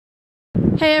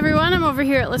Hey everyone, I'm over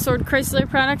here at Lessord Chrysler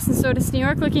Products in Sodus, New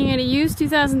York, looking at a used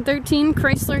 2013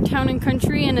 Chrysler Town &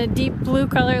 Country in a deep blue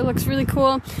color. It looks really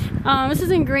cool. This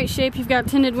is in great shape. You've got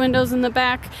tinted windows in the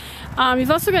back. You've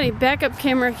also got a backup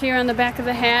camera here on the back of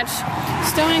the hatch.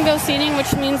 Stow and go seating,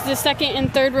 which means the second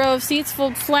and third row of seats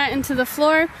fold flat into the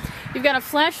floor. You've got a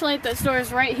flashlight that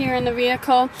stores right here in the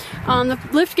vehicle. The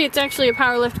lift gate's actually a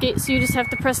power lift gate, so you just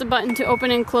have to press a button to open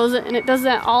and close it, and it does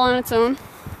that all on its own.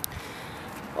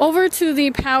 Over to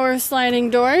the power sliding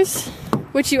doors,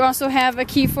 which you also have a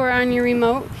key for on your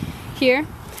remote here.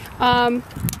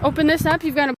 Open this up,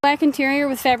 you've got a black interior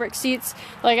with fabric seats.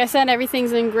 Like I said,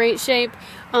 everything's in great shape.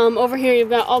 Over here you've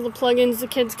got all the plugins the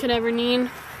kids could ever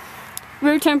need.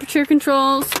 Rear temperature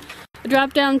controls, a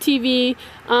drop-down TV.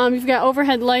 You've got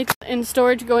overhead lights and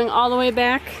storage going all the way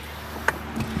back.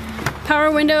 Power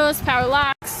windows, power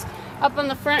locks. Up on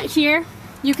the front here,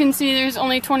 you can see there's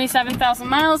only 27,000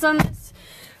 miles on this.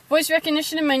 Voice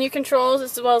recognition and menu controls,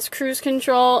 as well as cruise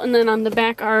control, and then on the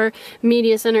back are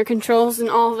media center controls, and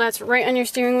all of that's right on your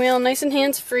steering wheel, nice and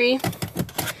hands-free.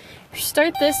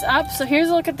 Start this up, so here's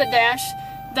a look at the dash.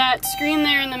 That screen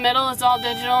there in the middle is all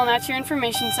digital, and that's your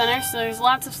information center, so there's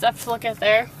lots of stuff to look at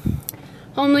there.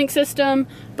 Home link system,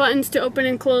 buttons to open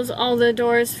and close all the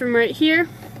doors from right here.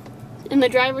 In the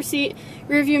driver's seat,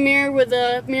 rear view mirror with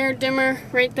a mirror dimmer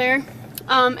right there.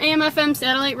 AM/FM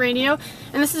satellite radio,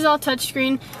 and this is all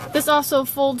touchscreen. This also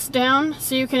folds down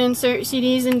so you can insert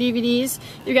CDs and DVDs.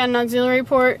 You've got an auxiliary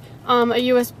port, a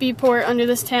USB port under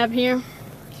this tab here.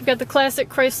 You've got the classic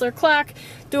Chrysler clock,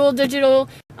 dual digital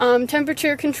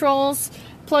temperature controls,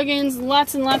 plugins,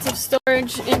 lots and lots of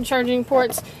storage and charging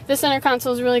ports. This center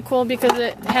console is really cool because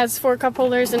it has 4 cup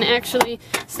holders and actually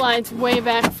slides way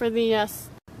back for the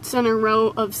center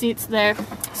row of seats there.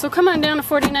 So come on down to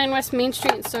 49 West Main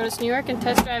Street in Sodus, New York, and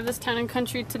test drive this Town &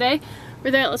 Country today.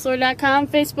 We're there at Lessord.com,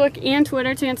 Facebook, and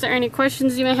Twitter to answer any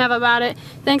questions you may have about it.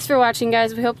 Thanks for watching,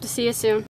 guys. We hope to see you soon.